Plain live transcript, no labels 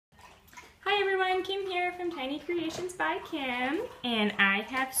everyone, Kim here from Tiny Creations by Kim, and I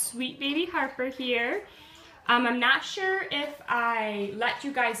have sweet baby Harper here. I'm not sure if I let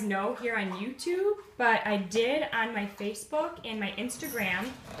you guys know here on YouTube, but I did on my Facebook and my Instagram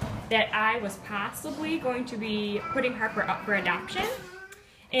that I was possibly going to be putting Harper up for adoption.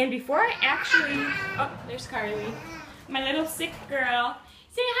 And before I actually, oh, there's Carly, my little sick girl.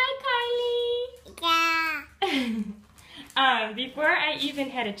 Say hi, Carly. Yeah. Before I even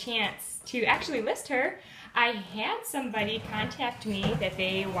had a chance to actually list her, I had somebody contact me that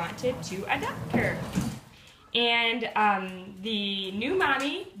they wanted to adopt her. And the new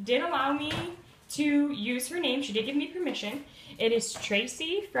mommy did allow me to use her name. She did give me permission. It is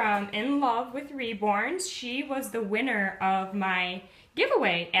Tracy from In Love with Reborns. She was the winner of my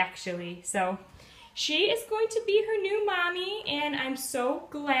giveaway, actually. So she is going to be her new mommy, and I'm so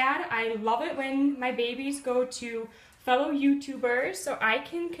glad. I love it when my babies go to fellow YouTubers so I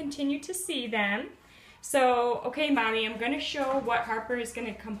can continue to see them. So, okay, Mommy, I'm going to show what Harper is going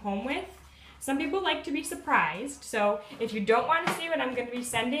to come home with. Some people like to be surprised, so if you don't want to see what I'm going to be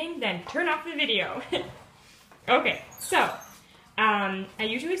sending, then turn off the video. Okay, so I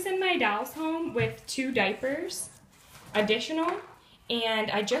usually send my dolls home with 2 diapers additional, and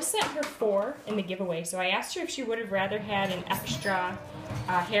I just sent her 4 in the giveaway, so I asked her if she would have rather had an extra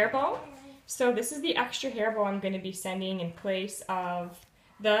hair bow. So this is the extra hair bow I'm going to be sending in place of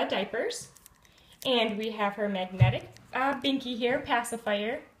the diapers. And we have her magnetic binky here,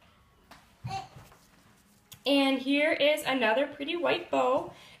 pacifier. And here is another pretty white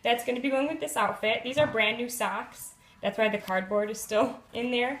bow that's going to be going with this outfit. These are brand new socks. That's why the cardboard is still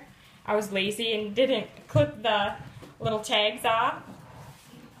in there. I was lazy and didn't clip the little tags off.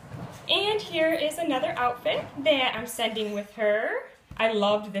 And here is another outfit that I'm sending with her. I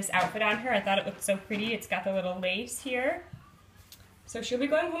loved this outfit on her. I thought it looked so pretty. It's got the little lace here. So she'll be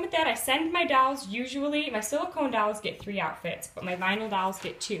going home with that. I send my dolls usually, my silicone dolls get 3 outfits, but my vinyl dolls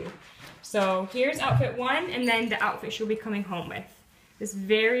get 2. So here's outfit 1, and then the outfit she'll be coming home with. This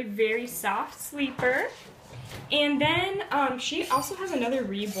very, very soft sleeper. And then she also has another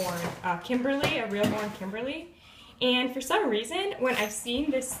reborn, Kimberly, a realborn Kimberly. And for some reason, when I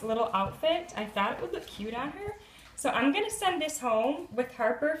seen this little outfit, I thought it would look cute on her. So I'm going to send this home with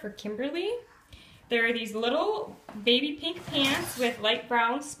Harper for Kimberly. There are these little baby pink pants with light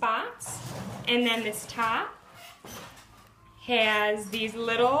brown spots. And then this top has these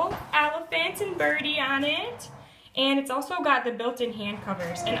little elephants and birdie on it. And it's also got the built-in hand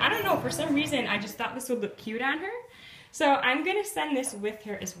covers. And I don't know, for some reason, I just thought this would look cute on her. So I'm going to send this with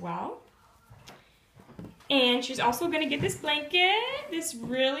her as well. And she's also going to get this blanket, this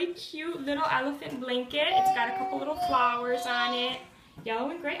really cute little elephant blanket. It's got a couple little flowers on it, yellow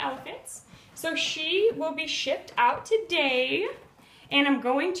and gray elephants. So she will be shipped out today, and I'm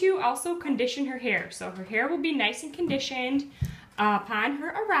going to also condition her hair. So her hair will be nice and conditioned upon her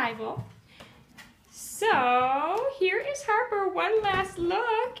arrival. So here is Harper, one last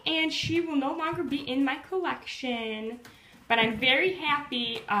look, and she will no longer be in my collection. But I'm very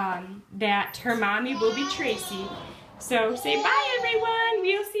happy that her mommy will be Tracy. So say bye, everyone.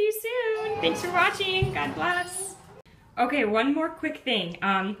 We'll see you soon. Thanks for watching. God bless. Okay, one more quick thing.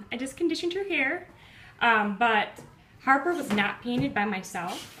 I just conditioned her hair, but Harper was not painted by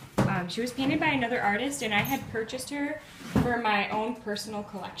myself. She was painted by another artist, and I had purchased her for my own personal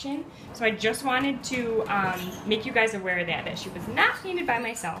collection. So I just wanted to make you guys aware of that she was not painted by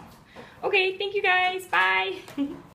myself. Okay, thank you guys. Bye.